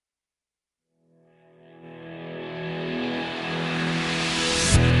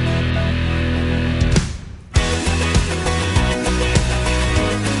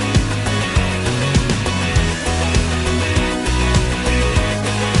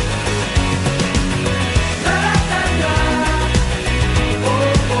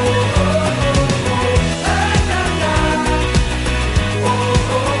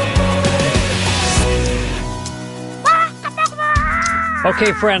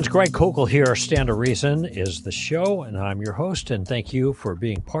Okay, friends, Greg Kokel here. Stand to Reason is the show, and I'm your host, and thank you for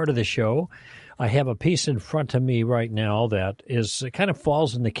being part of the show. I have a piece in front of me right now that is kind of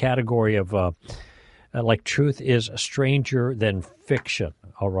falls in the category of like truth is stranger than fiction,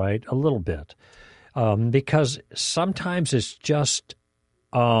 all right, a little bit. Because sometimes it's just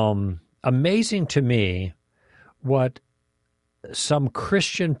amazing to me what some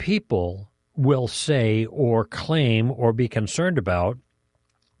Christian people will say or claim or be concerned about,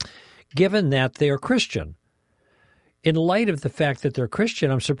 given that they are Christian. In light of the fact that they're Christian,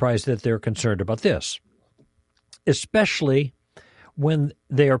 I'm surprised that they're concerned about this, especially when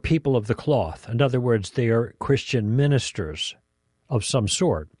they are people of the cloth. In other words, they are Christian ministers of some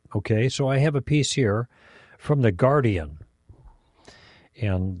sort. Okay, so I have a piece here from The Guardian,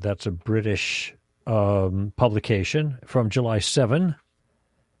 and that's a British publication from July 7,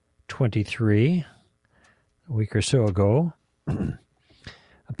 23, a week or so ago.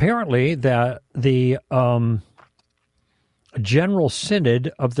 Apparently, that the General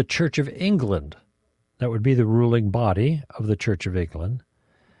Synod of the Church of England, that would be the ruling body of the Church of England,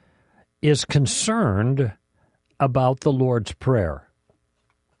 is concerned about the Lord's Prayer.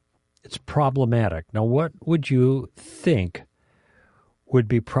 It's problematic. Now, what would you think would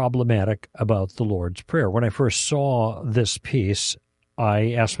be problematic about the Lord's Prayer? When I first saw this piece,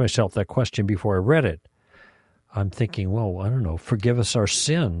 I asked myself that question before I read it. I'm thinking, well, I don't know, forgive us our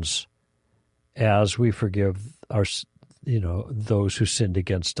sins as we forgive our, those who sinned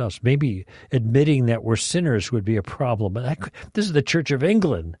against us. Maybe admitting that we're sinners would be a problem. But this is the Church of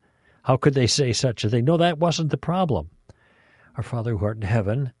England. How could they say such a thing? No, that wasn't the problem. Our Father who art in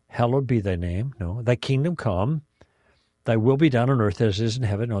heaven, hallowed be thy name. No, thy kingdom come. Thy will be done on earth as it is in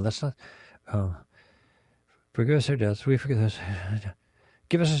heaven. No, that's not. Forgive us our debts. We forgive us.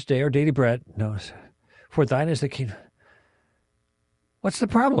 Give us this day our daily bread. No, for thine is the kingdom. What's the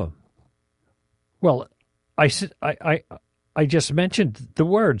problem? Well, I just mentioned the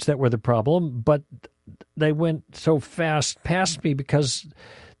words that were the problem, but they went so fast past me because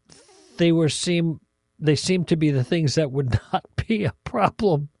they seemed to be the things that would not be a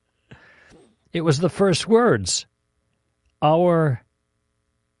problem. It was the first words. Our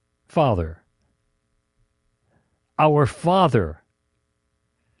Father. Our Father.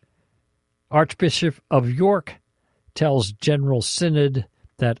 Archbishop of York tells General Synod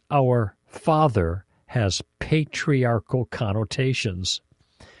that our Father has patriarchal connotations,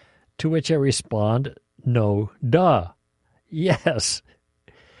 to which I respond, no, duh. Yes,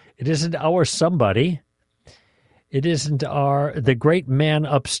 it isn't our somebody. It isn't the great man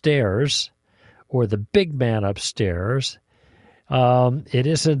upstairs or the big man upstairs. It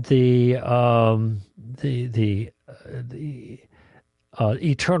isn't the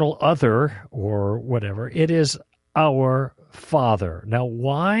eternal other or whatever. It is our Father. Now,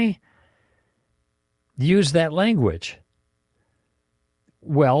 why use that language?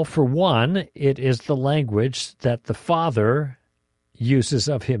 Well, for one, it is the language that the Father uses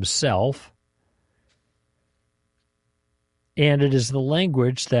of himself, and it is the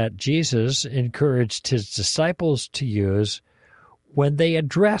language that Jesus encouraged his disciples to use when they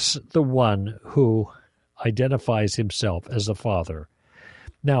address the one who identifies himself as the Father.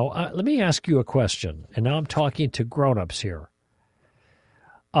 Now, let me ask you a question, and now I'm talking to grown-ups here.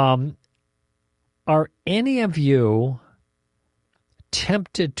 Are any of you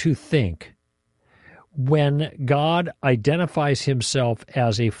tempted to think when God identifies himself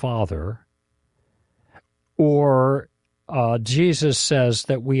as a Father, or Jesus says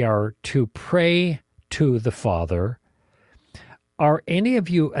that we are to pray to the Father, are any of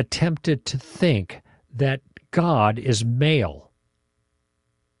you tempted to think that God is male?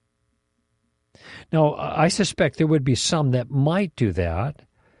 Now, I suspect there would be some that might do that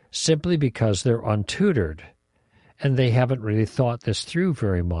simply because they're untutored and they haven't really thought this through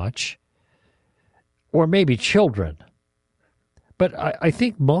very much, or maybe children. But I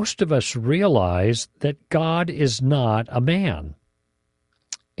think most of us realize that God is not a man,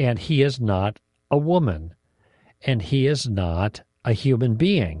 and he is not a woman, and he is not a human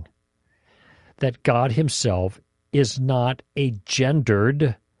being, that God himself is not a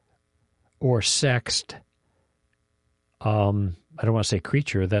gendered or sexed, I don't want to say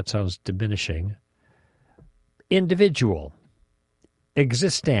creature, that sounds diminishing, individual,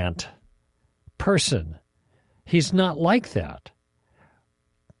 existent, person. He's not like that.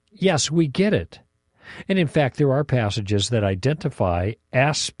 Yes, we get it. And in fact, there are passages that identify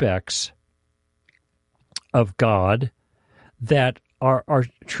aspects of God that are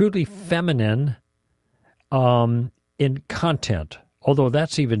truly feminine in content, although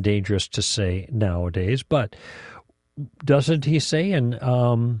that's even dangerous to say nowadays. But doesn't he say in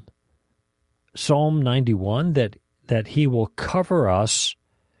Psalm 91 that he will cover us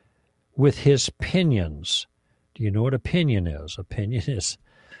with his pinions? Do you know what a pinion is? A pinion is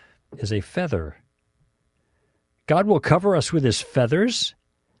a feather. God will cover us with his feathers?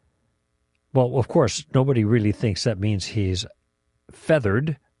 Well, of course, nobody really thinks that means he's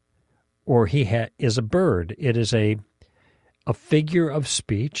feathered or he is a bird. It is a figure of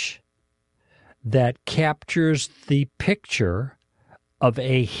speech that captures the picture of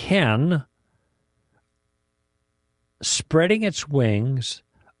a hen spreading its wings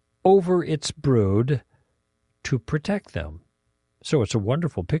over its brood to protect them. So it's a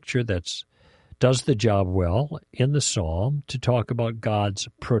wonderful picture that does the job well in the psalm to talk about God's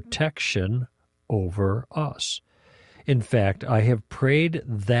protection over us. In fact, I have prayed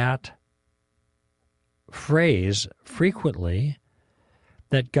that phrase frequently,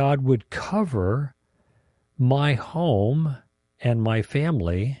 that God would cover my home and my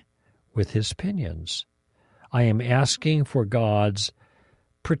family with his pinions. I am asking for God's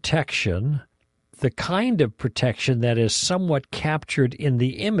protection, the kind of protection that is somewhat captured in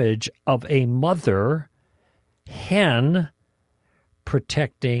the image of a mother hen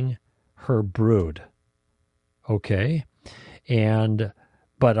protecting her brood. Okay?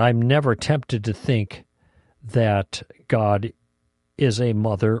 But I'm never tempted to think that God is a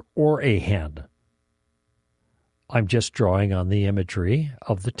mother or a hen. I'm just drawing on the imagery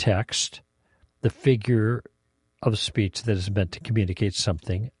of the text, the figure of speech that is meant to communicate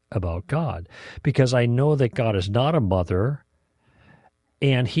something about God. Because I know that God is not a mother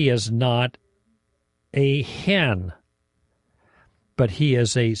and he is not a hen, but he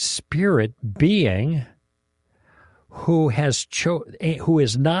is a spirit being who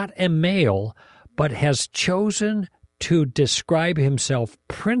is not a male, but has chosen to describe himself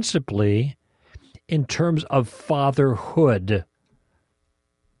principally in terms of fatherhood.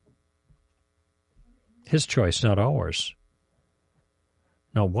 His choice, not ours.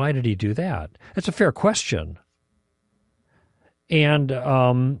 Now, why did he do that? That's a fair question. And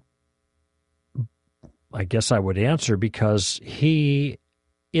I guess I would answer because he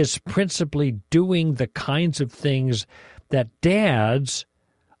is principally doing the kinds of things that dads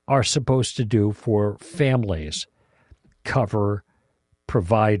are supposed to do for families. Cover,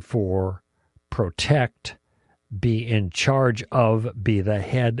 provide for, protect, be in charge of, be the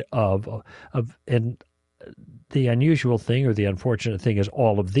head of. And the unusual thing or the unfortunate thing is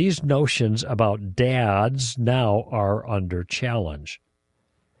all of these notions about dads now are under challenge.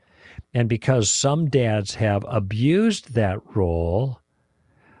 And because some dads have abused that role,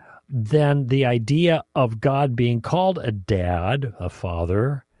 then the idea of God being called a dad, a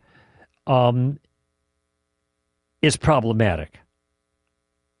father, is problematic.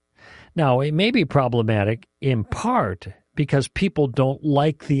 Now, it may be problematic in part because people don't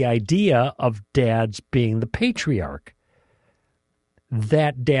like the idea of dads being the patriarch.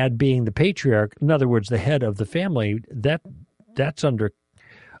 That dad being the patriarch, in other words, the head of the family, that's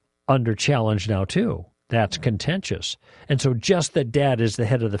under challenge now too. That's contentious. And so just that dad is the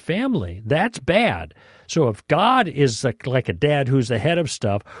head of the family, that's bad. So if God is like a dad who's the head of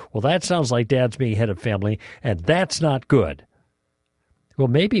stuff, well, that sounds like dad's being head of family, and that's not good. Well,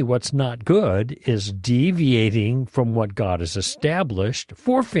 maybe what's not good is deviating from what God has established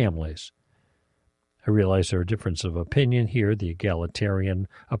for families. I realize there are differences of opinion here, the egalitarian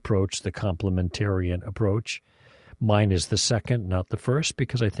approach, the complementarian approach. Mine is the second, not the first,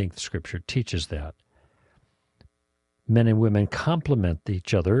 because I think the Scripture teaches that. Men and women complement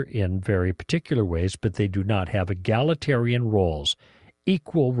each other in very particular ways, but they do not have egalitarian roles,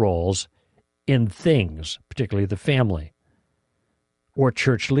 equal roles in things, particularly the family or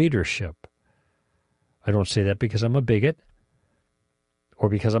church leadership. I don't say that because I'm a bigot or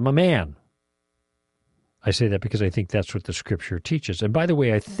because I'm a man. I say that because I think that's what the Scripture teaches. And by the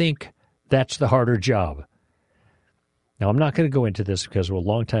way, I think that's the harder job. Now, I'm not going to go into this because a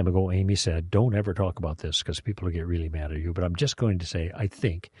long time ago Amy said, don't ever talk about this because people will get really mad at you. But I'm just going to say I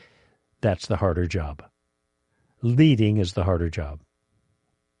think that's the harder job. Leading is the harder job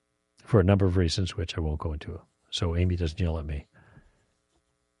for a number of reasons, which I won't go into. So Amy doesn't yell at me.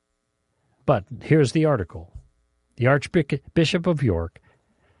 But here's the article. The Archbishop of York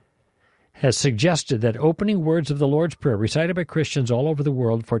has suggested that opening words of the Lord's Prayer recited by Christians all over the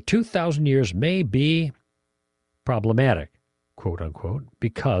world for 2,000 years may be problematic, quote unquote,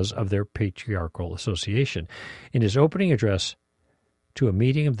 because of their patriarchal association. In his opening address to a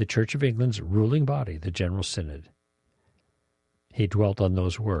meeting of the Church of England's ruling body, the General Synod, he dwelt on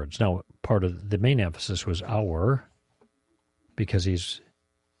those words. Now, part of the main emphasis was our, because he's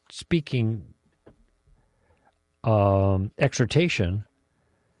speaking exhortation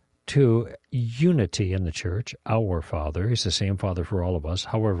to unity in the church. Our Father, he's the same Father for all of us.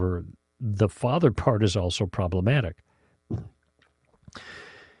 However, the Father part is also problematic.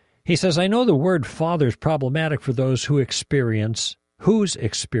 He says, I know the word Father is problematic for those whose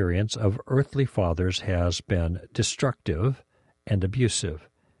experience of earthly fathers has been destructive and abusive.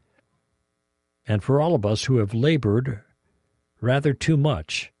 And for all of us who have labored rather too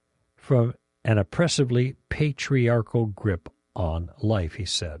much from an oppressively patriarchal grip on life, he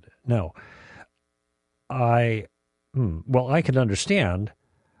said. Now, I can understand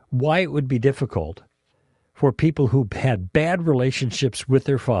why it would be difficult for people who had bad relationships with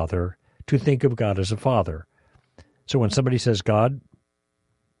their father to think of God as a father. So when somebody says God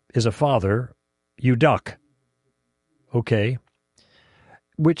is a father, you duck. Okay?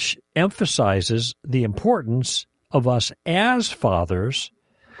 Which emphasizes the importance of us as fathers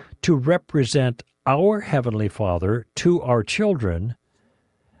to represent our Heavenly Father to our children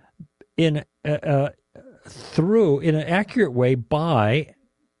in an accurate way by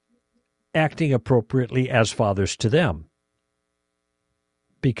acting appropriately as fathers to them.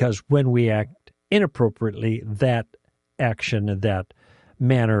 Because when we act inappropriately, that action and that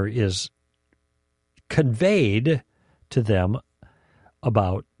manner is conveyed to them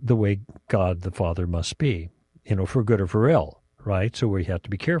about the way God the Father must be, for good or for ill, right? So we have to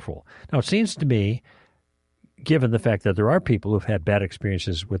be careful. Now, it seems to me, given the fact that there are people who've had bad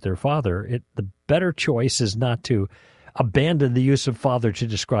experiences with their father, the better choice is not to abandon the use of father to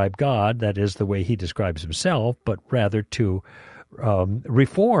describe God, that is the way he describes himself, but rather to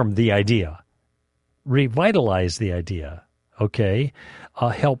reform the idea, revitalize the idea, okay?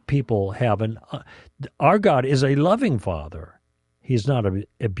 Help people have our God is a loving father. He's not an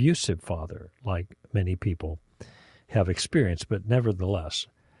abusive father like many people have experienced, but nevertheless.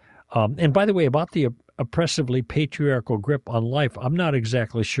 And by the way, about the oppressively patriarchal grip on life, I'm not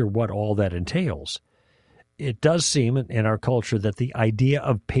exactly sure what all that entails. It does seem in our culture that the idea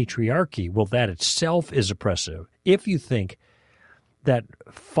of patriarchy, well, that itself is oppressive. If you think that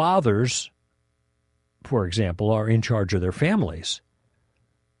fathers, for example, are in charge of their families,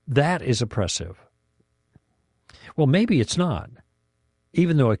 that is oppressive. Well, maybe it's not.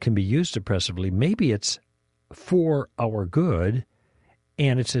 Even though it can be used oppressively, maybe it's for our good,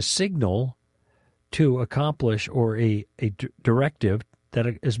 and it's a signal to accomplish, or a directive that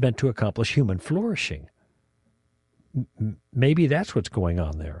is meant to accomplish human flourishing. Maybe that's what's going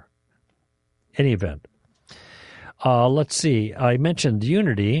on there. Any event. Let's see. I mentioned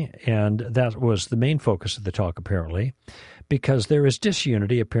unity, and that was the main focus of the talk, apparently, because there is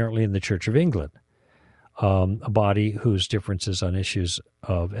disunity, apparently, in the Church of England, a body whose differences on issues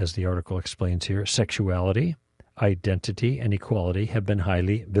of, as the article explains here, sexuality, identity, and equality have been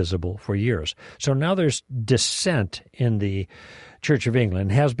highly visible for years. So now there's dissent in the Church of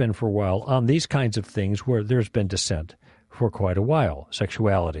England, has been for a while, on these kinds of things where there's been dissent for quite a while.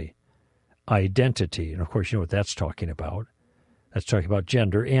 Sexuality, identity, and of course you know what that's talking about. That's talking about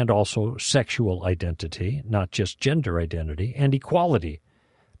gender and also sexual identity, not just gender identity, and equality,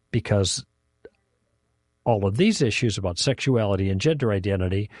 because all of these issues about sexuality and gender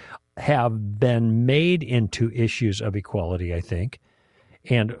identity have been made into issues of equality, I think.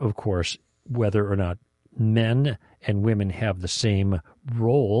 And, of course, whether or not men and women have the same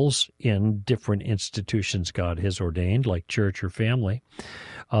roles in different institutions God has ordained, like church or family,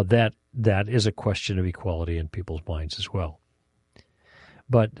 that is a question of equality in people's minds as well.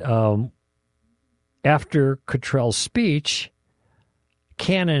 But after Cottrell's speech,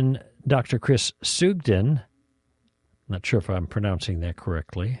 Canon Dr. Chris Sugden, not sure if I'm pronouncing that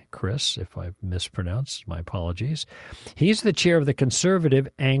correctly, Chris, if I've mispronounced, my apologies. He's the chair of the conservative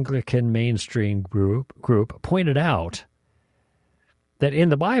Anglican mainstream group, pointed out that in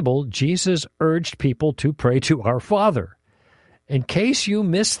the Bible, Jesus urged people to pray to our Father. In case you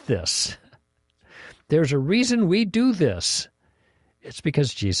missed this, there's a reason we do this. It's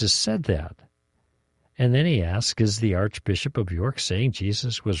because Jesus said that. And then he asks, is the Archbishop of York saying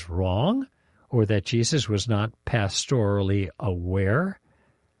Jesus was wrong, or that Jesus was not pastorally aware?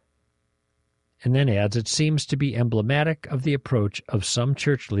 And then adds, it seems to be emblematic of the approach of some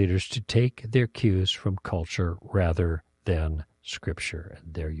church leaders to take their cues from culture rather than Scripture.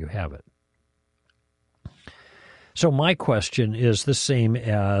 And there you have it. So my question is the same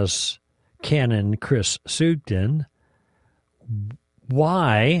as Canon Chris Sugden.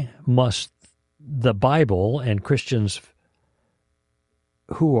 Why must the Bible and Christians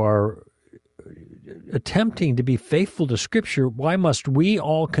who are attempting to be faithful to Scripture, why must we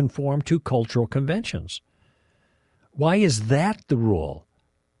all conform to cultural conventions? Why is that the rule,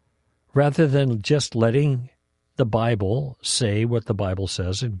 rather than just letting the Bible say what the Bible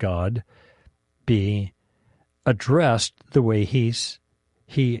says and God be addressed the way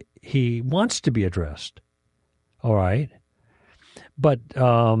he wants to be addressed. All right? But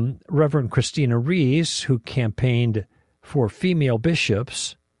Reverend Christina Rees, who campaigned for female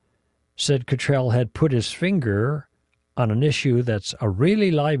bishops, said Cottrell had put his finger on an issue that's a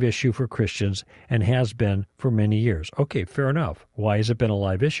really live issue for Christians and has been for many years. Okay, fair enough. Why has it been a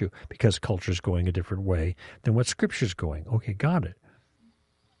live issue? Because culture's going a different way than what Scripture's going. Okay, got it.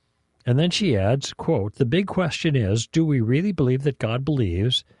 And then she adds, quote, "The big question is, do we really believe that God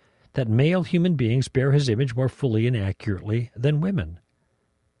believes that male human beings bear his image more fully and accurately than women?"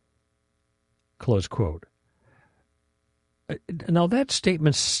 Close quote. Now, that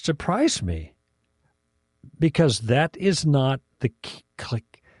statement surprised me because that is not the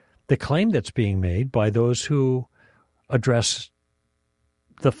claim that's being made by those who address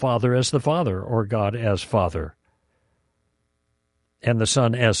the Father as the Father or God as Father and the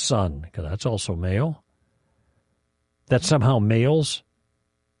Son as Son, because that's also male. That somehow males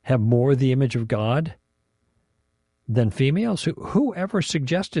have more the image of God than females? Who ever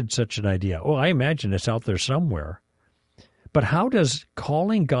suggested such an idea? Oh, I imagine it's out there somewhere. But how does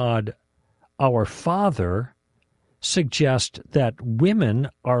calling God our Father suggest that women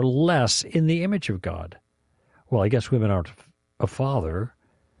are less in the image of God? Well, I guess women aren't a father.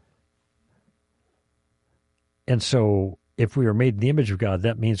 And so if we are made in the image of God,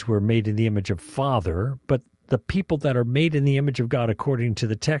 that means we're made in the image of Father. But the people that are made in the image of God, according to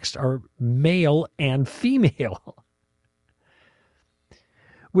the text, are male and female,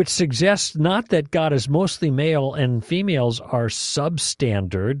 which suggests not that God is mostly male and females are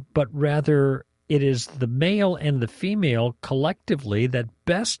substandard, but rather it is the male and the female collectively that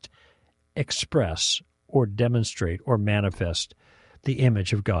best express or demonstrate or manifest the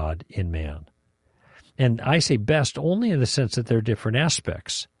image of God in man. And I say best only in the sense that there are different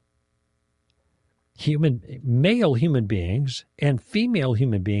aspects. Male human beings and female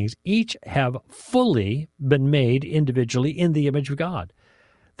human beings each have fully been made individually in the image of God.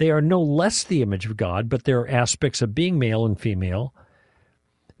 They are no less the image of God, but there are aspects of being male and female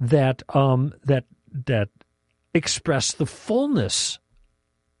that express the fullness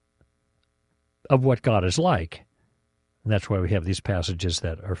of what God is like. And that's why we have these passages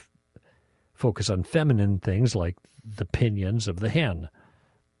that are focus on feminine things like the pinions of the hen,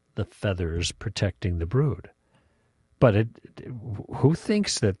 the feathers protecting the brood. But who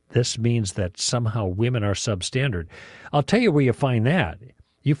thinks that this means that somehow women are substandard? I'll tell you where you find that.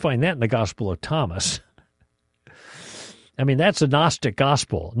 You find that in the Gospel of Thomas. I mean, that's a Gnostic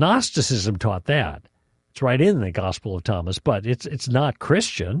gospel. Gnosticism taught that. It's right in the Gospel of Thomas, but it's not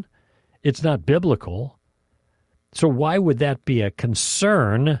Christian. It's not biblical. So why would that be a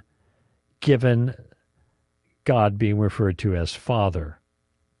concern given God being referred to as Father?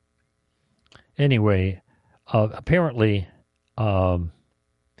 Anyway, apparently in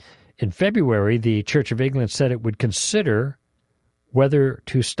February, the Church of England said it would consider whether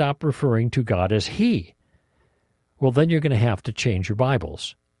to stop referring to God as He. Well, then you're going to have to change your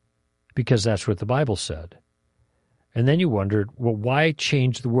Bibles because that's what the Bible said. And then you wondered, well, why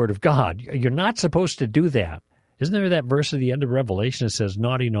change the Word of God? You're not supposed to do that. Isn't there that verse at the end of Revelation that says,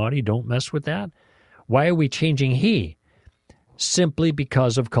 naughty, naughty, don't mess with that? Why are we changing He? Simply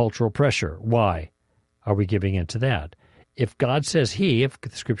because of cultural pressure. Why are we giving in to that? If God says He, if the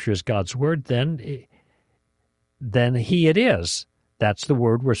Scripture is God's Word, then He it is. That's the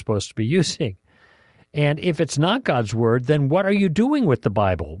word we're supposed to be using. And if it's not God's Word, then what are you doing with the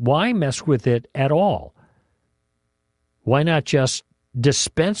Bible? Why mess with it at all? Why not just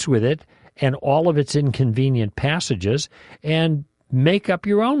dispense with it and all of its inconvenient passages and make up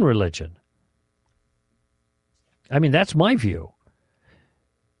your own religion? I mean, that's my view.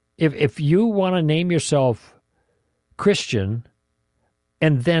 If you want to name yourself Christian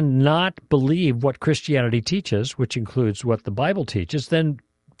and then not believe what Christianity teaches, which includes what the Bible teaches, then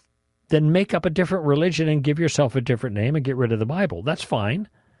make up a different religion and give yourself a different name and get rid of the Bible. That's fine.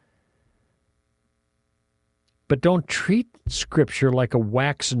 But don't treat Scripture like a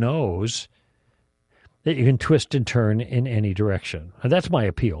wax nose that you can twist and turn in any direction. And that's my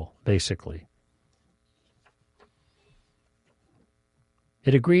appeal, basically.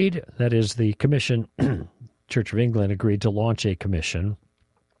 It agreed, that is, the commission, Church of England agreed to launch a commission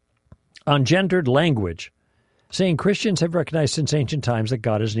on gendered language, saying Christians have recognized since ancient times that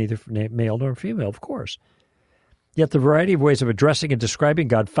God is neither male nor female, of course. Yet the variety of ways of addressing and describing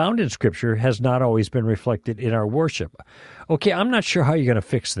God found in Scripture has not always been reflected in our worship. Okay, I'm not sure how you're going to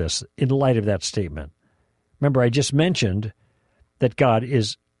fix this in light of that statement. Remember, I just mentioned that God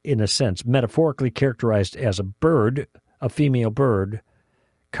is in a sense, metaphorically characterized as a bird, a female bird,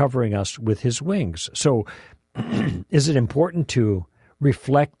 covering us with his wings. So is it important to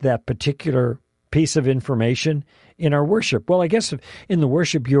reflect that particular piece of information in our worship? Well, I guess in the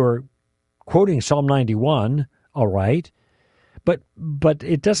worship you're quoting Psalm 91, all right, but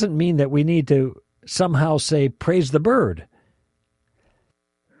it doesn't mean that we need to somehow say, praise the bird,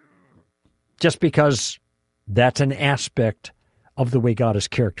 just because that's an aspect of the way God is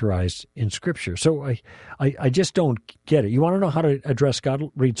characterized in Scripture. So I just don't get it. You want to know how to address God?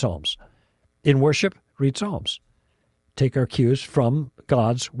 Read Psalms. In worship, read Psalms. Take our cues from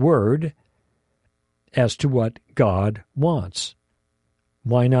God's Word as to what God wants.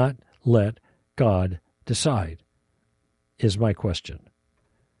 Why not let God decide, is my question.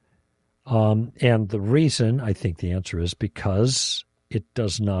 And the reason, I think the answer is because it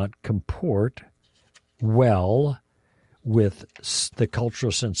does not comport well with the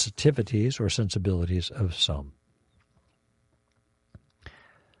cultural sensitivities or sensibilities of some.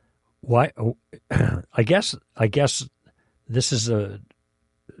 Why? Oh, I guess this is the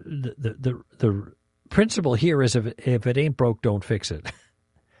principle here is if it ain't broke, don't fix it,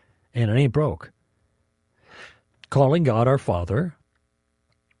 and it ain't broke. Calling God our Father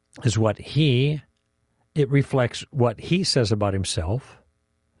is it reflects what he says about himself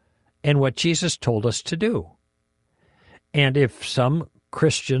and what Jesus told us to do. And if some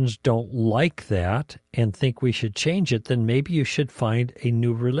Christians don't like that and think we should change it, then maybe you should find a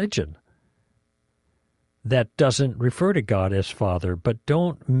new religion that doesn't refer to God as Father, but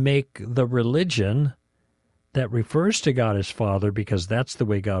don't make the religion that refers to God as Father, because that's the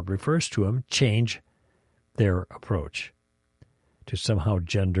way God refers to him, change their approach to somehow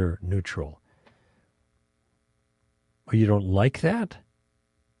gender neutral. Oh, you don't like that?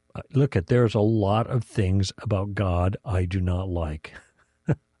 Look, there's a lot of things about God I do not like.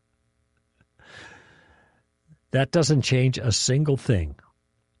 That doesn't change a single thing.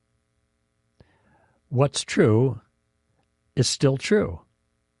 What's true is still true.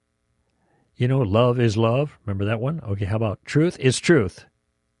 You know, love is love. Remember that one? Okay, how about truth is truth?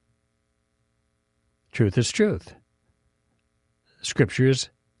 Truth is truth. Scripture is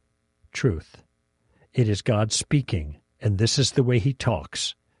truth. It is God speaking, and this is the way he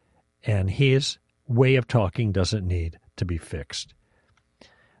talks. And his way of talking doesn't need to be fixed.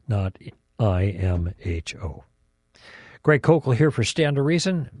 Not IMHO. Greg Koukl here for Stand to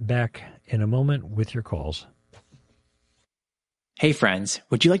Reason. Back in a moment with your calls. Hey friends,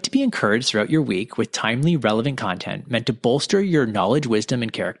 would you like to be encouraged throughout your week with timely, relevant content meant to bolster your knowledge, wisdom,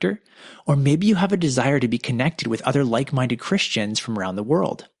 and character? Or maybe you have a desire to be connected with other like-minded Christians from around the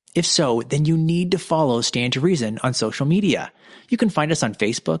world. If so, then you need to follow Stand to Reason on social media. You can find us on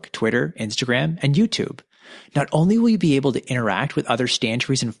Facebook, Twitter, Instagram, and YouTube. Not only will you be able to interact with other Stand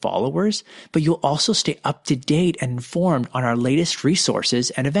to Reason followers, but you'll also stay up to date and informed on our latest resources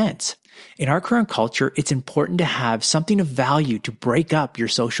and events. In our current culture, it's important to have something of value to break up your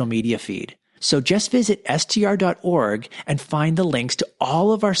social media feed. So just visit str.org and find the links to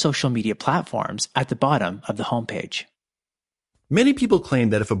all of our social media platforms at the bottom of the homepage. Many people claim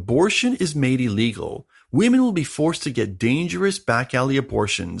that if abortion is made illegal, women will be forced to get dangerous back alley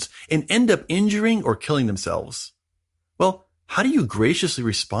abortions and end up injuring or killing themselves. Well, how do you graciously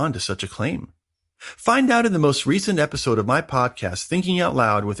respond to such a claim? Find out in the most recent episode of my podcast, Thinking Out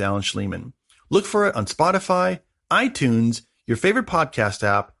Loud with Alan Schleman. Look for it on Spotify, iTunes, your favorite podcast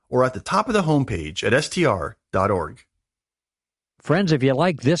app, or at the top of the homepage at str.org. Friends, if you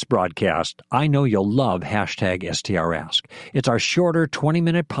like this broadcast, I know you'll love #STRask. It's our shorter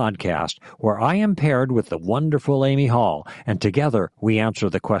 20-minute podcast where I am paired with the wonderful Amy Hall, and together we answer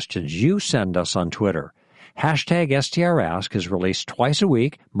the questions you send us on Twitter. #STRask is released twice a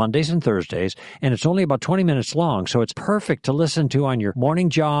week, Mondays and Thursdays, and it's only about 20 minutes long, so it's perfect to listen to on your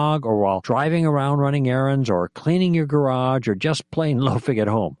morning jog or while driving around running errands or cleaning your garage or just plain loafing at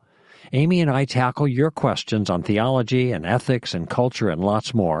home. Amy and I tackle your questions on theology and ethics and culture and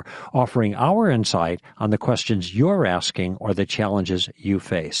lots more, offering our insight on the questions you're asking or the challenges you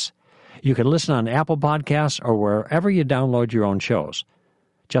face. You can listen on Apple Podcasts or wherever you download your own shows.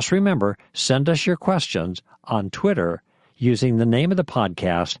 Just remember, send us your questions on Twitter using the name of the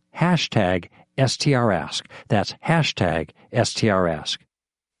podcast, #STRask. That's #STRask.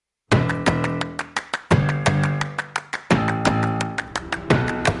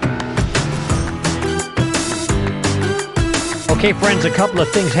 Okay, friends, a couple of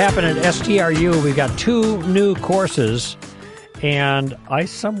things happen at STRU. We've got 2 new courses, and I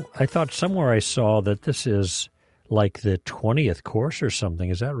thought somewhere I saw that this is like the 20th course or something.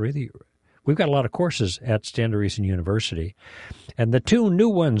 Is that really? We've got a lot of courses at Stand to Reason University. And the two new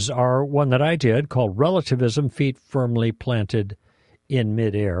ones are one that I did called Relativism, Feet Firmly Planted in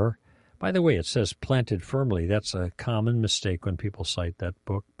Midair. By the way, it says planted firmly. That's a common mistake when people cite that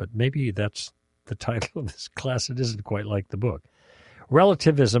book, but maybe that's the title of this class. It isn't quite like the book.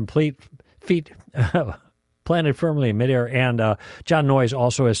 Relativism, Feet Planted Firmly in Midair. And John Noyes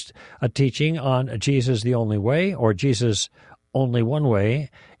also has a teaching on Jesus the Only Way, or Jesus Only One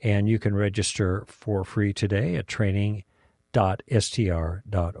Way, and you can register for free today at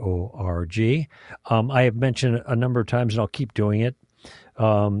training.str.org. I have mentioned a number of times, and I'll keep doing it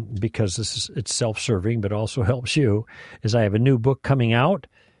because it's self-serving, but also helps you, is I have a new book coming out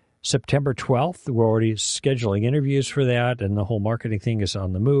September 12th. We're already scheduling interviews for that, and the whole marketing thing is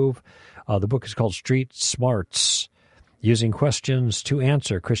on the move. The book is called Street Smarts, Using Questions to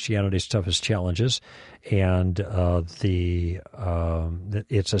Answer Christianity's Toughest Challenges. And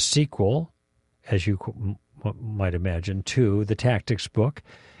it's a sequel, as you might imagine, to the Tactics book.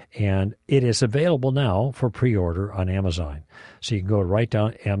 And it is available now for pre-order on Amazon. So you can go right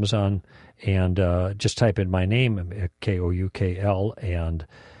down Amazon and just type in my name, Koukl, and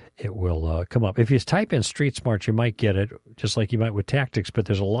it will come up. If you type in Street Smarts, you might get it, just like you might with Tactics, but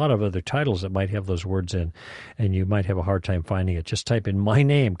there's a lot of other titles that might have those words in, and you might have a hard time finding it. Just type in my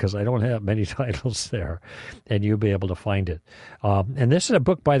name, because I don't have many titles there, and you'll be able to find it. And this is a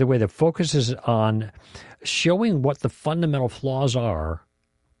book, by the way, that focuses on showing what the fundamental flaws are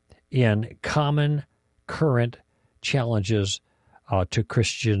in common current challenges to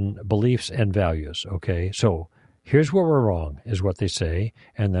Christian beliefs and values, okay? So here's where we're wrong, is what they say.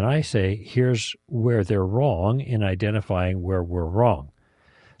 And then I say, here's where they're wrong in identifying where we're wrong.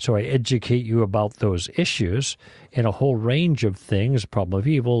 So I educate you about those issues in a whole range of things: problem of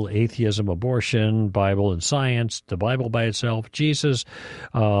evil, atheism, abortion, Bible and science, the Bible by itself, Jesus,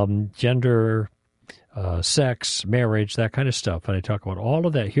 gender, sex, marriage, that kind of stuff. And I talk about all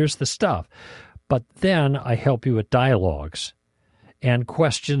of that. Here's the stuff. But then I help you with dialogues and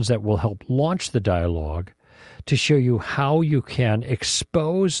questions that will help launch the dialogue to show you how you can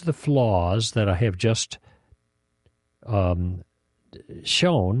expose the flaws that I have just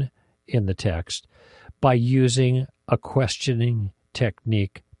shown in the text by using a questioning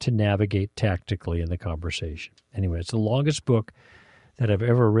technique to navigate tactically in the conversation. Anyway, it's the longest book that I've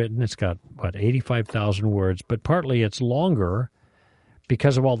ever written. It's got, 85,000 words, but partly it's longer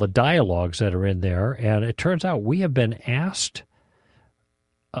because of all the dialogues that are in there. And it turns out we have been asked,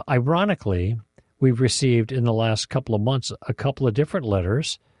 ironically, we've received in the last couple of months a couple of different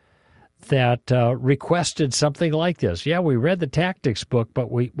letters that requested something like this. Yeah, we read the Tactics book,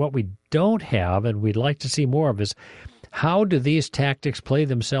 but what we don't have, and we'd like to see more of, is how do these tactics play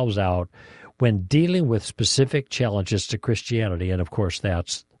themselves out when dealing with specific challenges to Christianity? And, of course,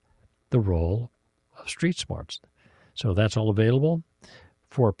 that's the role of Street Smarts. So that's all available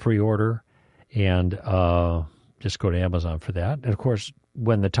for pre-order, and just go to Amazon for that. And, of course,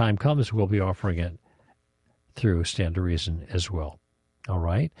 when the time comes, we'll be offering it through Stand to Reason as well. All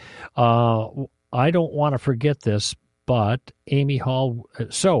right. I don't want to forget this, but Amy Hall.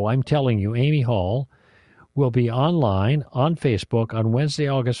 So I'm telling you, Amy Hall will be online on Facebook on Wednesday,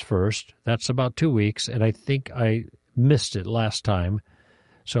 August 1st. That's about 2 weeks, and I think I missed it last time.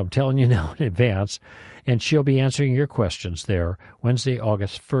 So I'm telling you now in advance. And she'll be answering your questions there Wednesday,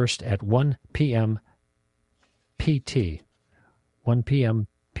 August 1st at 1 p.m. PT. 1 p.m.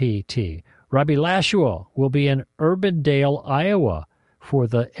 PT. Robbie Lashua will be in Urbandale, Iowa for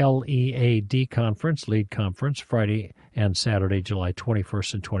the LEAD conference, lead conference, Friday and Saturday, July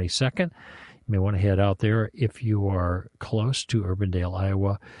 21st and 22nd. You may want to head out there if you are close to Urbandale,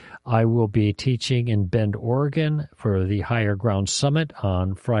 Iowa. I will be teaching in Bend, Oregon for the Higher Ground Summit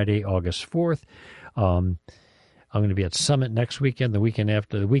on Friday, August 4th. I'm going to be at Summit next weekend. The week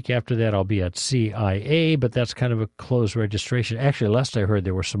after that, I'll be at CIA, but that's kind of a closed registration. Actually, last I heard,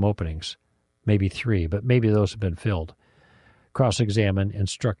 there were some openings, maybe 3, but maybe those have been filled. Cross-Examine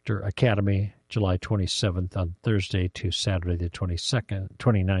Instructor Academy, July 27th on Thursday to Saturday the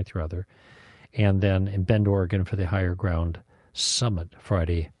 29th rather. And then in Bend, Oregon for the Higher Ground Summit,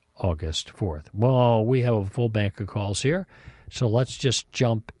 Friday, August 4th. Well, we have a full bank of calls here, so let's just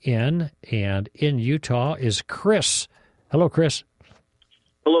jump in. And in Utah is Chris. Hello, Chris.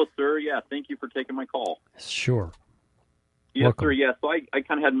 Hello, sir. Yeah, thank you for taking my call. Sure. Yes, welcome. Sir. Yeah, so I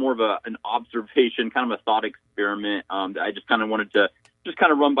kind of had more of an observation, kind of a thought experiment. I just kind of wanted to just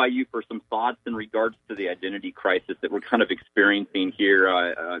kind of run by you for some thoughts in regards to the identity crisis that we're kind of experiencing here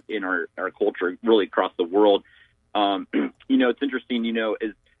in our culture, really across the world. It's interesting,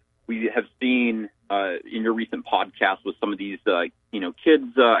 as we have seen in your recent podcast with some of these,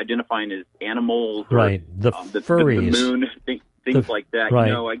 kids identifying as animals, right? Or, the furries, the moon, things like that.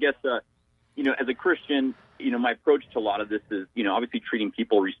 Right. I guess, as a Christian, my approach to a lot of this is, obviously treating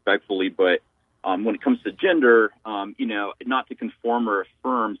people respectfully, but when it comes to gender, not to conform or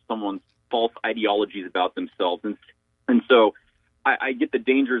affirm someone's false ideologies about themselves, and so. I get the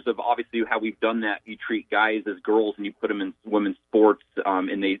dangers of obviously how we've done that. You treat guys as girls and you put them in women's sports,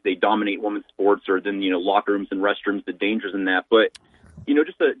 and they dominate women's sports, or then locker rooms and restrooms. The dangers in that, but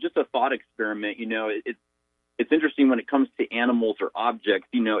just a thought experiment. It's interesting when it comes to animals or objects.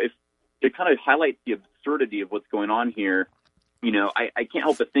 If it kind of highlights the absurdity of what's going on here. I can't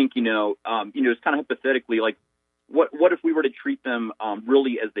help but think. It's kind of hypothetically like. What if we were to treat them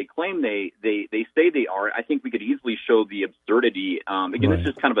really as they claim they say they are? I think we could easily show the absurdity. Again, right. It's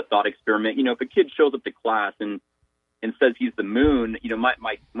just kind of a thought experiment. If a kid shows up to class and says he's the moon,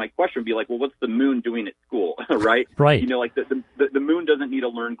 my question would be like, well, what's the moon doing at school, right? Right. Like the moon doesn't need to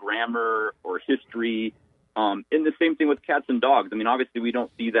learn grammar or history. And the same thing with cats and dogs. Obviously we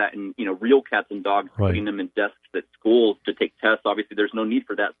don't see that in real cats and dogs, right. putting them in desks at schools to take tests. Obviously, there's no need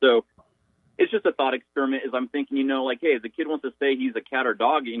for that. So. It's just a thought experiment as I'm thinking, hey, if the kid wants to say he's a cat or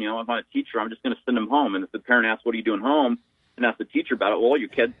dog, if I'm a teacher, I'm just going to send him home. And if the parent asks, what are you doing home? And ask the teacher about it. Well, your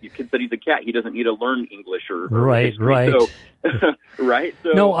kid said he's a cat. He doesn't need to learn English or right, history. right. So, right.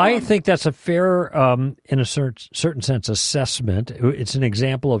 So, no, I think that's a fair, in a certain sense, assessment. It's an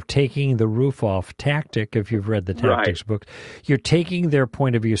example of taking the roof off tactic. If you've read the tactics book, you're taking their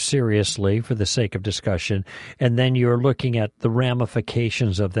point of view seriously for the sake of discussion, and then you're looking at the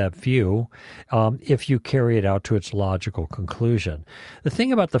ramifications of that view if you carry it out to its logical conclusion. The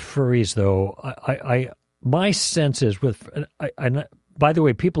thing about the furries, though, my sense is by the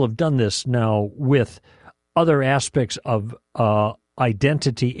way, people have done this now with other aspects of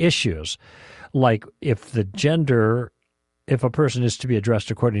identity issues, like if a person is to be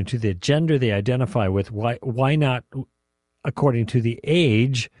addressed according to the gender they identify with, why not according to the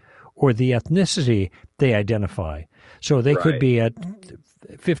age or the ethnicity they identify? So they could be a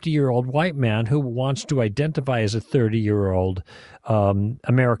 50-year-old white man who wants to identify as a 30-year-old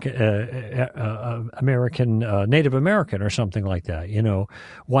American Native American or something like that.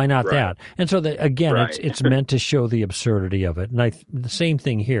 Why not that? And so again, it's meant to show the absurdity of it. And the same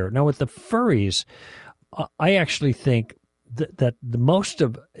thing here. Now with the furries, I actually think that the most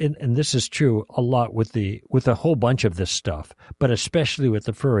of, and this is true a lot with a whole bunch of this stuff, but especially with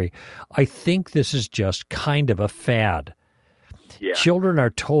the furry, I think this is just kind of a fad. Yeah. Children are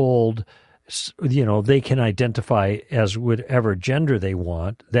told, they can identify as whatever gender they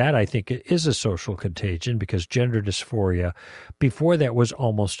want. That, I think, is a social contagion because gender dysphoria, before that, was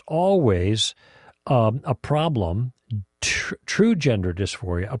almost always a problem, true gender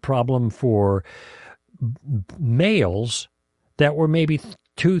dysphoria, a problem for males that were maybe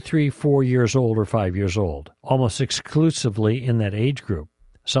 2, 3, 4 years old or 5 years old, almost exclusively in that age group.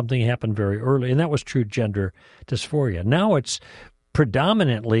 Something happened very early, and that was true gender dysphoria. Now it's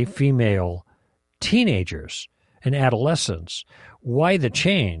predominantly female teenagers and adolescents. Why the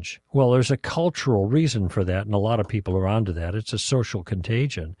change? Well, there's a cultural reason for that, and a lot of people are onto that. It's a social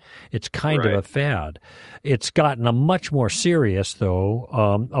contagion. It's kind of a fad. It's gotten a much more serious, though,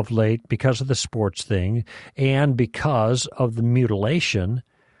 of late because of the sports thing and because of the mutilation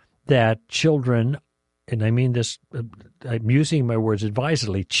that children, and I mean this, I'm using my words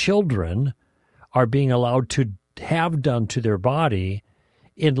advisedly, children are being allowed to have done to their body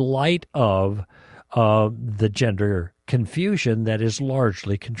in light of the gender confusion that is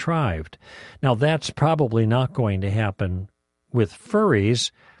largely contrived. Now, that's probably not going to happen with furries,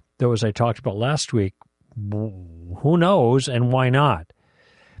 though, as I talked about last week, who knows and why not?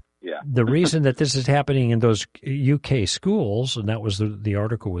 Yeah. The reason that this is happening in those UK schools, and that was the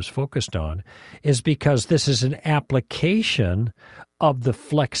article was focused on, is because this is an application of the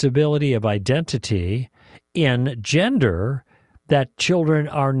flexibility of identity in gender that children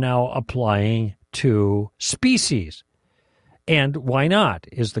are now applying to species. And why not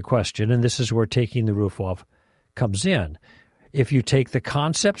is the question, and this is where taking the roof off comes in. If you take the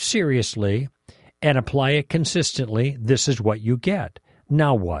concept seriously and apply it consistently, this is what you get.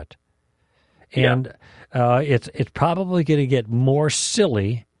 Now what? And it's probably going to get more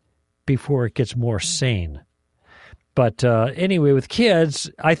silly before it gets more sane. But anyway, with kids,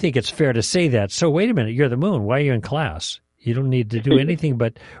 I think it's fair to say that. So wait a minute, you're the moon. Why are you in class? You don't need to do anything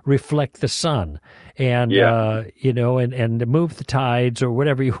but reflect the sun and, and move the tides or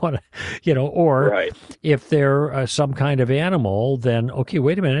whatever you want to, or if they're some kind of animal, then, okay,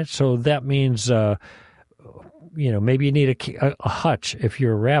 wait a minute. So that means maybe you need a hutch if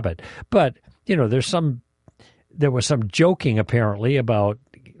you're a rabbit. But, there was some joking apparently about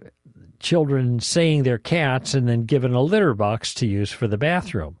children saying they're cats and then given a litter box to use for the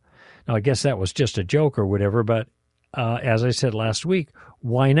bathroom. Now, I guess that was just a joke or whatever, but as I said last week,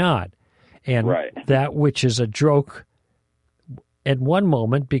 why not? And that which is a joke at one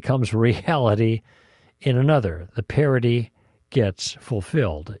moment becomes reality in another. The parody gets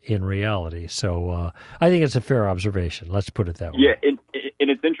fulfilled in reality. So I think it's a fair observation. Let's put it that way. Yeah, and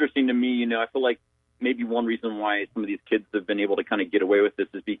it's interesting to me, I feel like maybe one reason why some of these kids have been able to kind of get away with this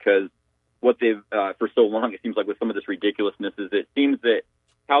is because what they've, for so long, it seems like with some of this ridiculousness, is it seems that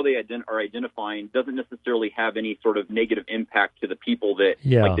how they are identifying doesn't necessarily have any sort of negative impact to the people that,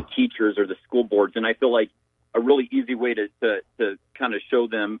 like the teachers or the school boards. And I feel like a really easy way to kind of show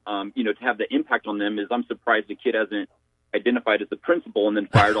them, to have the impact on them is I'm surprised the kid hasn't identified as the principal and then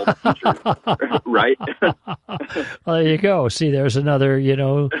fired all the teachers, right? Well, there you go. See, there's another,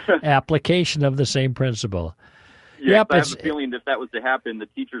 application of the same principle. Yeah, I have a feeling if that was to happen, the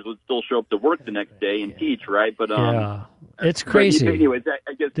teachers would still show up to work the next day and teach, right? But it's crazy. But anyways,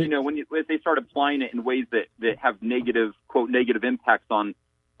 I guess when they start applying it in ways that have negative, quote, negative impacts on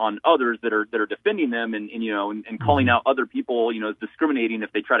others that are defending them and calling out other people, as discriminating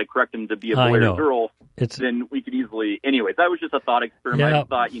if they try to correct them to be a boy or a girl, then we could easily. Anyways, that was just a thought experiment. I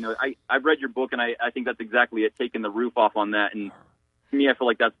thought, I've read your book and I think that's exactly it, taking the roof off on that. And to me, I feel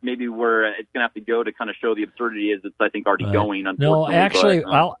like that's maybe where it's going to have to go to kind of show the absurdity is it's, I think, already going. No, actually,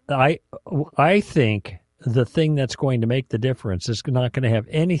 I think the thing that's going to make the difference is not going to have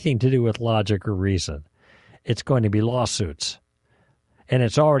anything to do with logic or reason. It's going to be lawsuits. And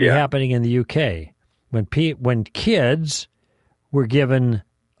it's already happening in the UK. When kids were given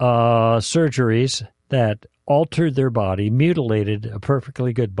surgeries that altered their body, mutilated a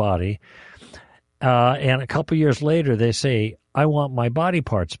perfectly good body, and a couple years later they say, I want my body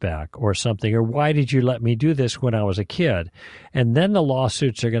parts back or something, or why did you let me do this when I was a kid? And then the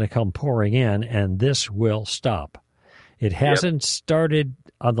lawsuits are going to come pouring in, and this will stop. It hasn't started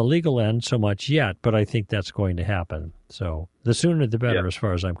on the legal end so much yet, but I think that's going to happen. So the sooner the better as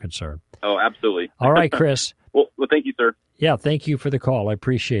far as I'm concerned. Oh, absolutely. All right, Chris. well, thank you, sir. Yeah, thank you for the call. I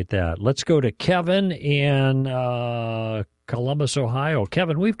appreciate that. Let's go to Kevin in Columbus, Ohio.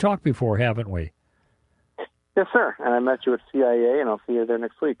 Kevin, we've talked before, haven't we? Yes, sir. And I met you at CIA, and I'll see you there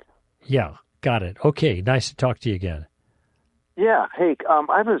next week. Yeah, got it. Okay, nice to talk to you again. Yeah. Hey,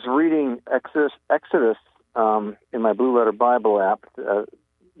 I was reading Exodus in my Blue Letter Bible app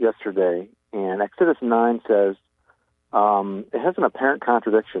yesterday, and Exodus 9 says, it has an apparent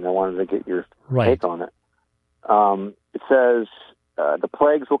contradiction. I wanted to get your take on it. It says, the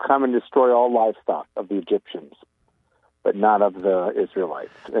plagues will come and destroy all livestock of the Egyptians, but not of the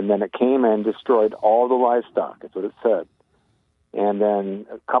Israelites. And then it came and destroyed all the livestock. That's what it said. And then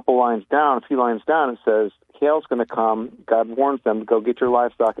a few lines down, it says, hail's going to come. God warns them to go get your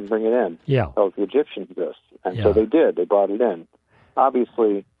livestock and bring it in. Yeah. Tells the Egyptians this. And so they did. They brought it in.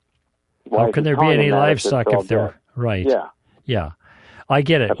 Obviously, how can there be any livestock if they're right? Yeah. Yeah. I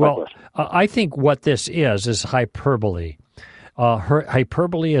get it. That's well, I think what this is hyperbole.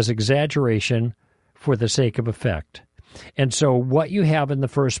 Hyperbole is exaggeration for the sake of effect. And so what you have in the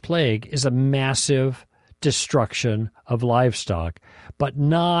first plague is a massive destruction of livestock, but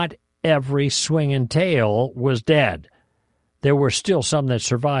not every swinging tail was dead. There were still some that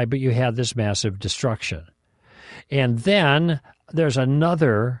survived, but you had this massive destruction. And then there's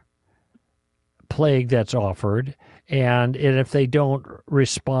another plague that's offered, and if they don't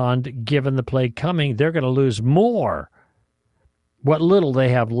respond, given the plague coming, they're going to lose more, what little they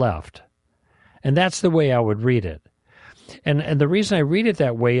have left. And that's the way I would read it. And the reason I read it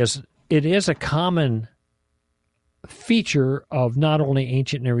that way is it is a common feature of not only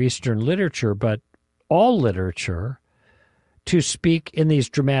ancient Near Eastern literature, but all literature, to speak in these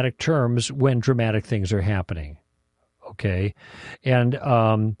dramatic terms when dramatic things are happening. Okay?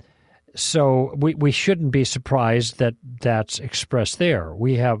 And so we shouldn't be surprised that that's expressed there.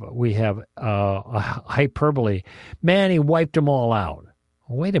 We have a hyperbole. Man, he wiped them all out.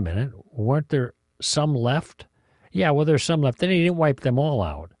 Wait a minute. Weren't there some left? Yeah, well, there's some left. Then he didn't wipe them all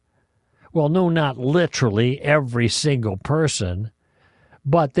out. Well, no, not literally every single person,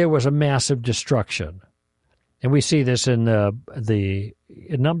 but there was a massive destruction. And we see this in a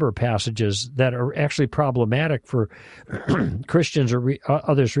number of passages that are actually problematic for Christians or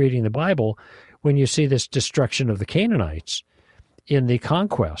others reading the Bible when you see this destruction of the Canaanites in the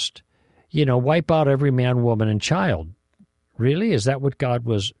conquest. Wipe out every man, woman, and child. Really? Is that what God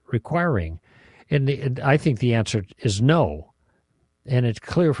was requiring? And I think the answer is no. And it's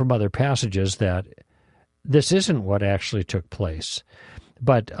clear from other passages that this isn't what actually took place.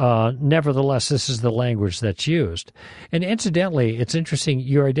 But nevertheless, this is the language that's used. And incidentally, it's interesting,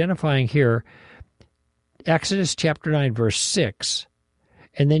 you're identifying here Exodus chapter 9, verse 6,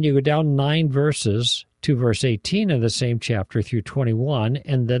 and then you go down 9 verses to verse 18 of the same chapter through 21,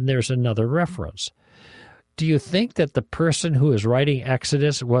 and then there's another reference. Do you think that the person who is writing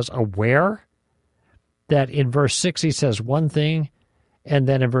Exodus was aware that in verse 6 he says one thing, and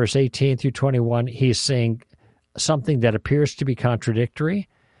then in verse 18 through 21 he's saying something that appears to be contradictory?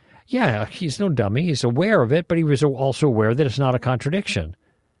 Yeah, he's no dummy. He's aware of it, but he was also aware that it's not a contradiction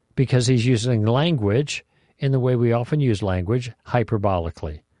because he's using language in the way we often use language,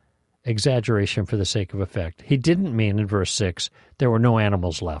 hyperbolically. Exaggeration for the sake of effect. He didn't mean in verse 6 there were no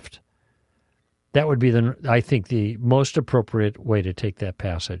animals left. That would be, I think, the most appropriate way to take that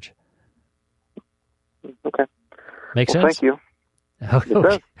passage. Okay. Make sense? Thank you. Okay. It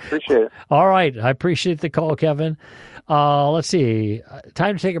does. Appreciate it. All right. I appreciate the call, Kevin. Let's see.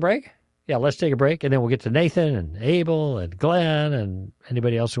 Time to take a break? Yeah, let's take a break, and then we'll get to Nathan and Abel and Glenn and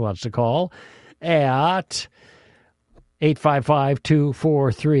anybody else who wants to call at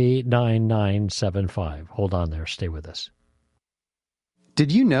 855-243-9975. Hold on there. Stay with us.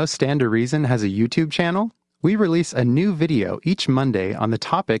 Did you know Stand to Reason has a YouTube channel? We release a new video each Monday on the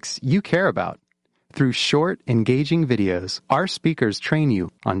topics you care about. Through short, engaging videos, our speakers train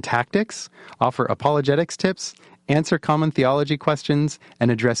you on tactics, offer apologetics tips, answer common theology questions,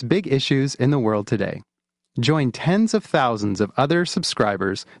 and address big issues in the world today. Join tens of thousands of other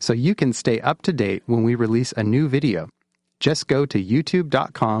subscribers so you can stay up to date when we release a new video. Just go to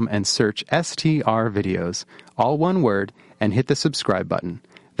youtube.com and search STR Videos, all one word, and hit the subscribe button.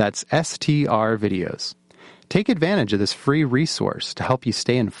 That's STR Videos. Take advantage of this free resource to help you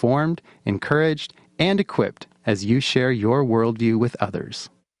stay informed, encouraged, and equipped as you share your worldview with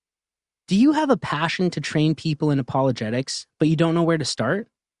others. Do you have a passion to train people in apologetics, but you don't know where to start?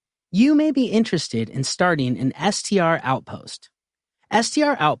 You may be interested in starting an STR Outpost.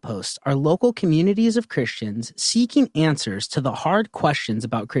 STR Outposts are local communities of Christians seeking answers to the hard questions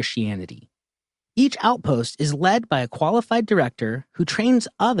about Christianity. Each outpost is led by a qualified director who trains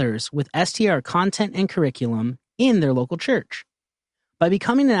others with STR content and curriculum in their local church. By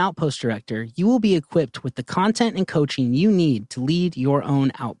becoming an outpost director, you will be equipped with the content and coaching you need to lead your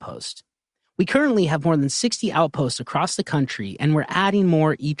own outpost. We currently have more than 60 outposts across the country, and we're adding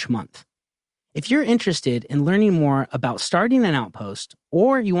more each month. If you're interested in learning more about starting an outpost,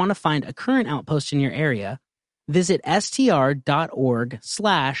 or you want to find a current outpost in your area, visit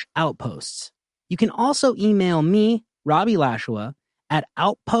str.org/outposts. You can also email me, Robbie Lashua, at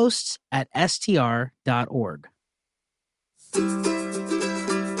outposts@str.org.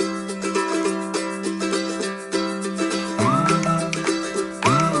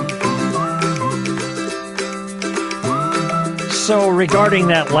 So regarding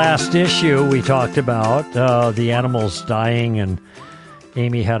that last issue we talked about, the animals dying, and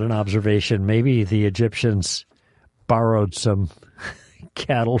Amy had an observation. Maybe the Egyptians borrowed some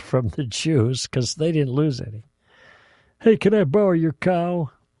cattle from the Jews because they didn't lose any. Hey, can I borrow your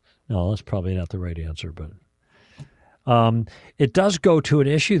cow? No, that's probably not the right answer, but it does go to an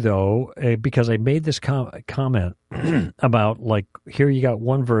issue, though, because I made this comment about, like, here you got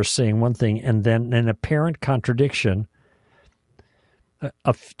one verse saying one thing and then an apparent contradiction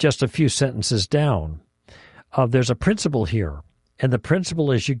just a few sentences down. There's a principle here, and the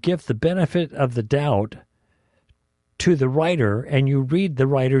principle is you give the benefit of the doubt to the writer, and you read the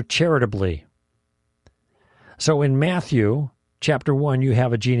writer charitably. So in Matthew chapter 1, you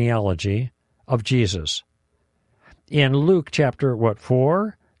have a genealogy of Jesus. In Luke chapter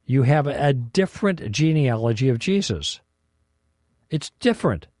 4, you have a different genealogy of Jesus. It's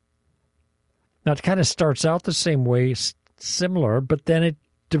different. Now, it kind of starts out the same way, similar, but then it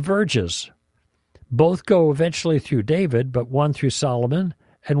diverges. Both go eventually through David, but one through Solomon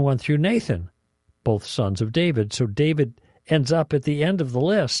and one through Nathan, both sons of David. So David ends up at the end of the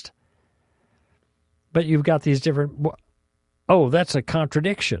list. But you've got these different... Oh, that's a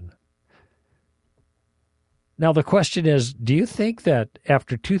contradiction. Now, the question is, do you think that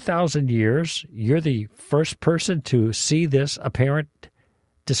after 2,000 years, you're the first person to see this apparent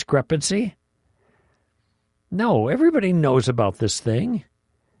discrepancy? No, everybody knows about this thing,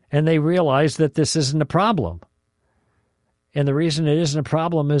 and they realize that this isn't a problem. And the reason it isn't a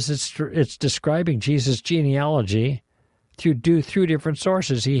problem is it's describing Jesus' genealogy through different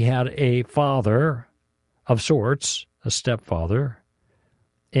sources. He had a father of sorts, a stepfather,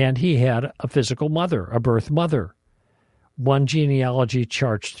 and he had a physical mother, a birth mother. One genealogy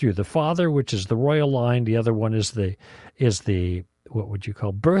charged through the father, which is the royal line. The other one is the what would you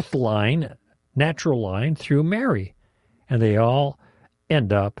call birth line, natural line through Mary. And they all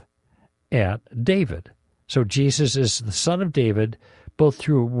end up at David. So Jesus is the son of David, both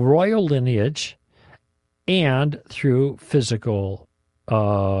through royal lineage and through physical,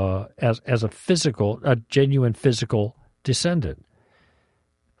 as a genuine physical descendant.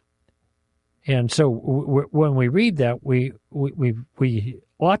 And so when we read that, we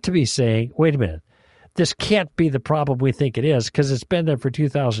ought to be saying, wait a minute, this can't be the problem we think it is, because it's been there for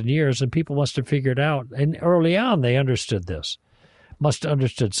 2,000 years and people must have figured out. And early on, they understood this, must have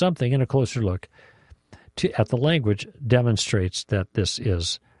understood something. And a closer look at the language demonstrates that this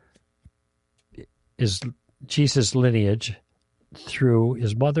is Jesus' lineage through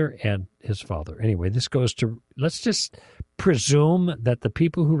his mother and his father. Anyway, this goes to, let's just presume that the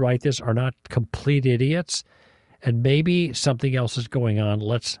people who write this are not complete idiots, and maybe something else is going on.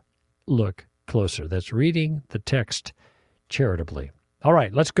 Let's look closer. That's reading the text charitably. All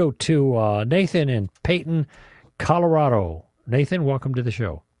right, let's go to Nathan in Peyton, Colorado. Nathan, welcome to the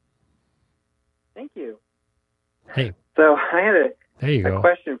show. Thank you. Hey. So I had a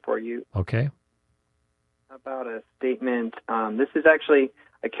question for you. Okay. About a statement. This is actually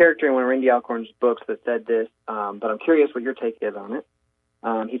a character in one of Randy Alcorn's books that said this, but I'm curious what your take is on it.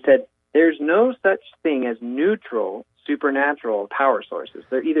 He said, "There's no such thing as neutral, supernatural power sources.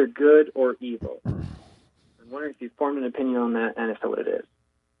 They're either good or evil." I'm wondering if you formed an opinion on that, and if so, what it is.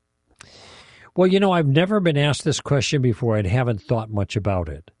 Well, I've never been asked this question before and haven't thought much about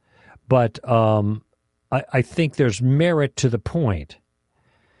it. But I think there's merit to the point,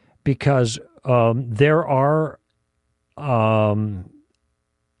 because there are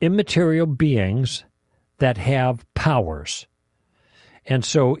immaterial beings that have powers. And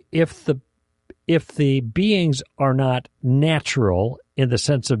so if the beings are not natural in the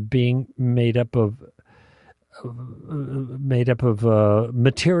sense of being made up of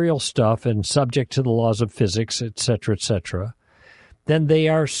material stuff and subject to the laws of physics, et cetera, then they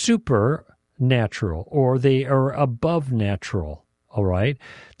are supernatural, or they are above natural. All right?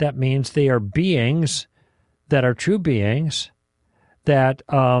 That means they are beings that are true beings that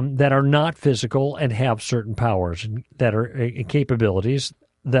are not physical and have certain powers, and that are capabilities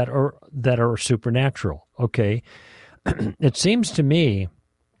that are supernatural. Okay? It seems to me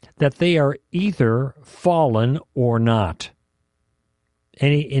that they are either fallen or not,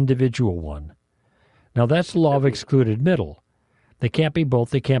 any individual one. Now, that's the law of excluded middle. They can't be both,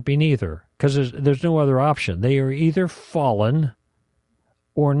 they can't be neither, because there's no other option. They are either fallen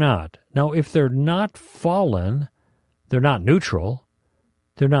or not. Now, if they're not fallen, they're not neutral,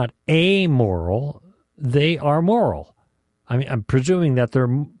 they're not amoral, they are moral. I mean, I'm presuming that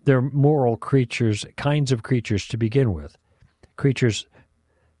they're moral creatures, kinds of creatures to begin with, creatures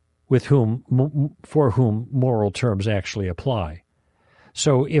for whom moral terms actually apply.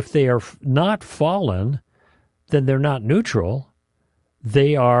 So if they are not fallen, then they're not neutral.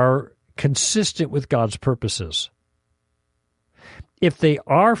 They are consistent with God's purposes. If they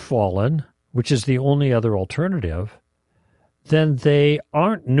are fallen, which is the only other alternative, then they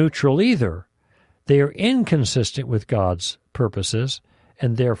aren't neutral either. They are inconsistent with God's purposes,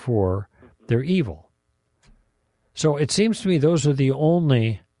 and therefore they're evil. So it seems to me those are the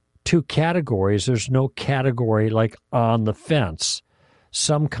only two categories. There's no category like on the fence,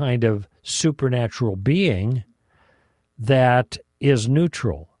 some kind of supernatural being that is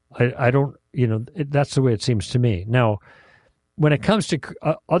neutral. I don't, that's the way it seems to me. Now, when it comes to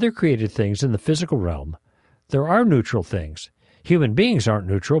other created things in the physical realm, there are neutral things. Human beings aren't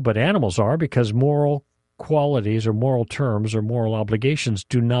neutral, but animals are, because moral qualities or moral terms or moral obligations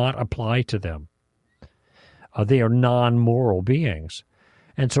do not apply to them. They are non-moral beings.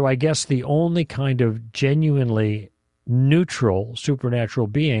 And so I guess the only kind of genuinely neutral supernatural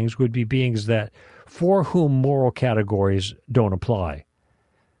beings would be beings that for whom moral categories don't apply.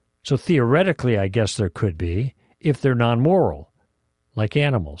 So theoretically, I guess there could be, if they're non-moral, like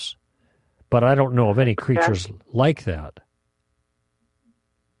animals. But I don't know of any creatures like that.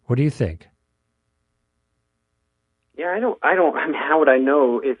 What do you think? Yeah, I mean, how would I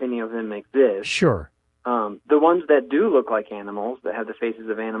know if any of them exist? Sure. The ones that do look like animals, that have the faces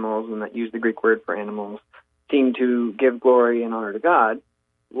of animals and that use the Greek word for animals, seem to give glory and honor to God,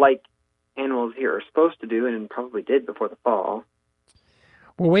 like animals here are supposed to do and probably did before the fall.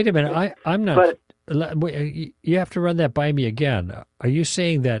 Well, wait a minute. I'm not... you have to run that by me again. Are you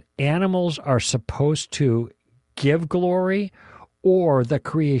saying that animals are supposed to give glory, or the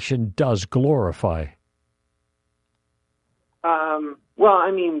creation does glorify? Well,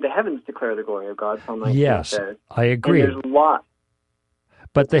 I mean, the heavens declare the glory of God. Yes, I agree. And there's a lot.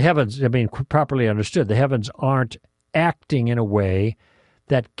 But the heavens, I mean, properly understood, the heavens aren't acting in a way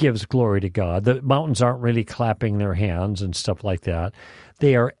that gives glory to God. The mountains aren't really clapping their hands and stuff like that.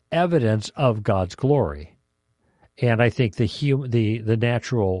 They are evidence of God's glory. And I think the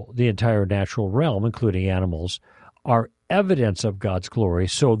entire natural realm, including animals, are evidence of God's glory.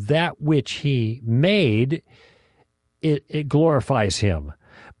 So that which He made, it glorifies Him.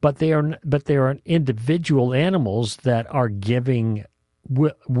 But they are individual animals that are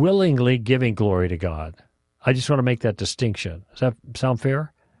willingly giving glory to God. I just want to make that distinction. Does that sound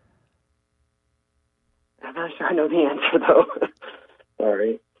fair? I'm not sure I know the answer, though.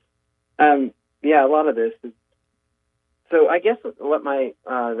 Sorry. Yeah, a lot of this is. So I guess what my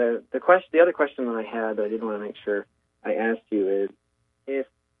the other question that I had that I did want to make sure I asked you is if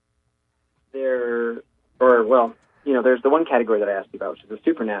there's the one category that I asked you about, which is the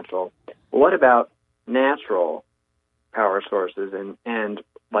supernatural. What about natural power sources and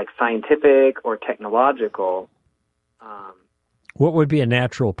like scientific or technological? What would be a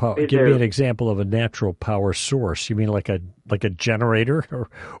natural power? Give me an example of a natural power source. You mean like a generator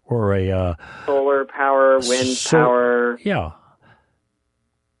or a solar power, wind power? Yeah.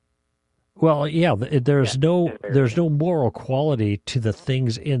 Well, yeah. There's no moral quality to the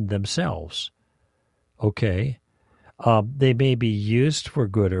things in themselves. Okay, they may be used for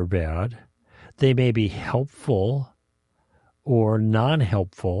good or bad. They may be helpful or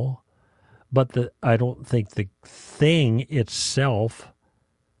non-helpful. But I don't think the thing itself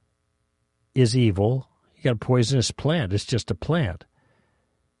is evil. You got a poisonous plant. It's just a plant.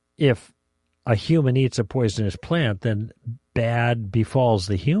 If a human eats a poisonous plant, then bad befalls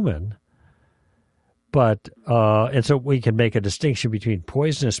the human. But and so we can make a distinction between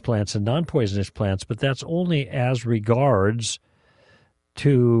poisonous plants and non-poisonous plants, but that's only as regards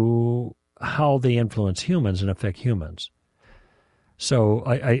to how they influence humans and affect humans. So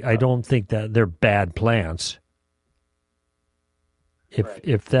I don't think that they're bad plants.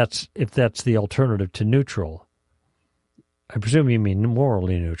 If that's the alternative to neutral, I presume you mean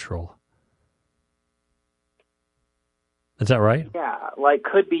morally neutral. Is that right? Yeah, like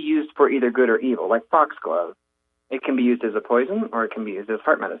could be used for either good or evil, like foxglove. It can be used as a poison or it can be used as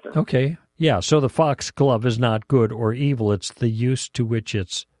heart medicine. Okay, yeah. So the foxglove is not good or evil. It's the use to which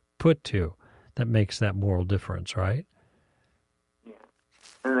it's put to that makes that moral difference, right?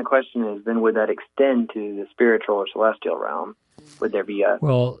 And the question is, then would that extend to the spiritual or celestial realm? Would there be a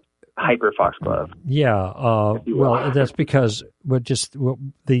hyper foxglove? Yeah. That's because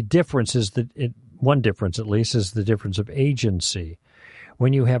the difference is one difference at least is the difference of agency.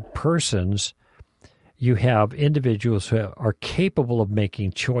 When you have persons, you have individuals who are capable of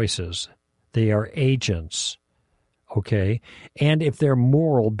making choices. They are agents. Okay, and if they're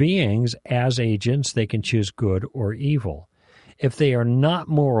moral beings, as agents, they can choose good or evil. If they are not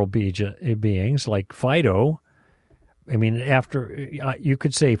moral beings, like Fido, I mean, you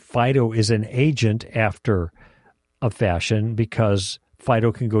could say Fido is an agent after a fashion because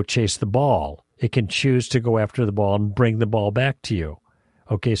Fido can go chase the ball. It can choose to go after the ball and bring the ball back to you.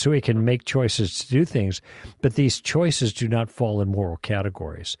 Okay, so it can make choices to do things, but these choices do not fall in moral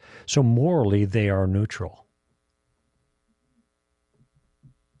categories. So morally, they are neutral.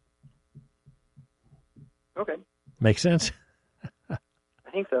 Okay. Make sense? I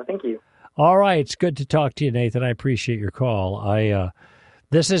think so. Thank you. All right. It's good to talk to you, Nathan. I appreciate your call.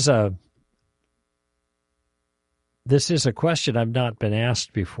 This is a question I've not been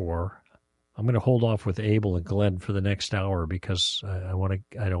asked before. I'm going to hold off with Abel and Glenn for the next hour because I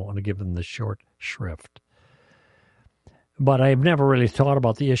don't want to give them the short shrift. But I've never really thought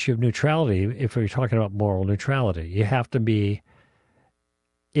about the issue of neutrality if we're talking about moral neutrality. You have to be,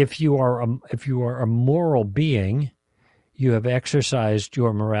 if you are a moral being, you have exercised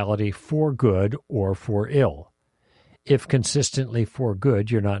your morality for good or for ill. If consistently for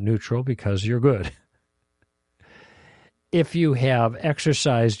good, you're not neutral because you're good. If you have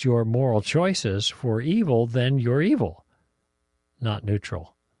exercised your moral choices for evil, then you're evil, not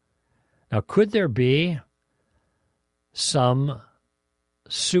neutral. Now, could there be some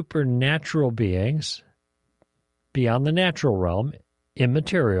supernatural beings beyond the natural realm,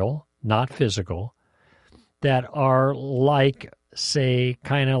 immaterial, not physical, that are like, say,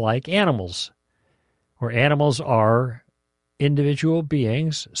 kind of like animals, where animals are individual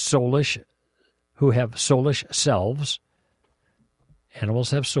beings, soulish, who have soulish selves. Animals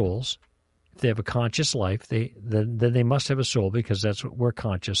have souls. If they have a conscious life, then they must have a soul because that's where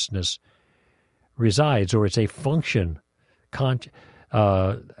consciousness resides, or it's a function. Conscience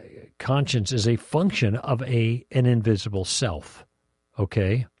is a function of an invisible self.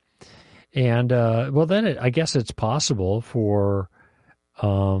 Okay? And, then I guess it's possible for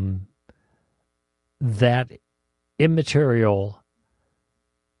that immaterial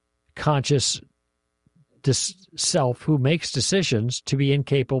conscious self who makes decisions to be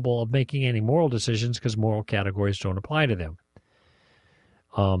incapable of making any moral decisions because moral categories don't apply to them.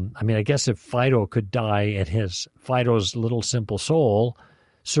 I guess if Fido could die and Fido's little simple soul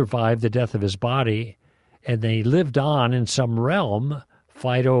survived the death of his body and they lived on in some realm,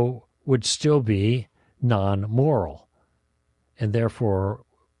 Fido would still be non-moral. And therefore,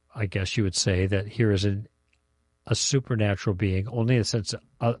 I guess you would say that here is a supernatural being, only in the sense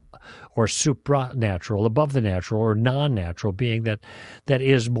or supranatural, above the natural, or non-natural being that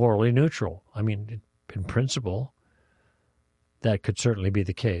is morally neutral. I mean, in principle, that could certainly be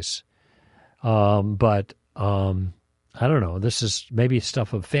the case. But I don't know. This is maybe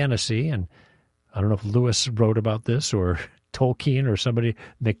stuff of fantasy, and I don't know if Lewis wrote about this or Tolkien or somebody,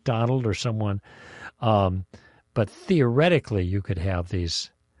 MacDonald or someone. But theoretically, you could have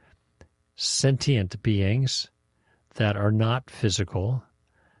these sentient beings that are not physical,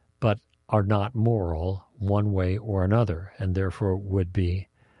 but are not moral one way or another, and therefore would be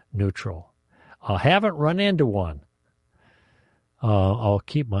neutral. I haven't run into one. I'll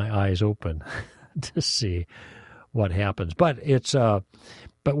keep my eyes open to see what happens. But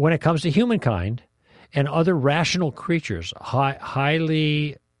but when it comes to humankind and other rational creatures,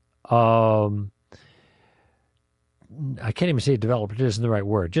 highly, I can't even say developed, it isn't the right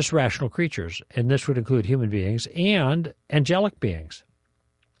word, just rational creatures, and this would include human beings and angelic beings.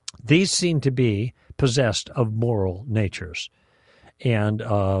 These seem to be possessed of moral natures, and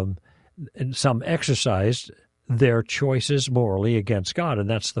some exercised their choices morally against God, and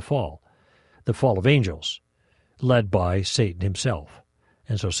that's the fall of angels, led by Satan himself.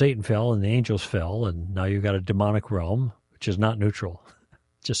 And so Satan fell, and the angels fell, and now you've got a demonic realm, which is not neutral,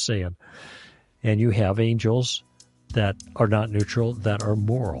 just saying. And you have angels that are not neutral, that are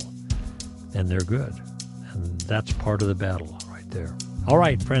moral, and they're good. And that's part of the battle right there. All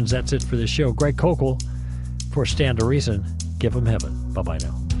right, friends, that's it for this show. Greg Koukl for Stand to Reason. Give them heaven. Bye-bye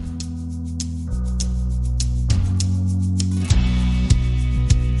now.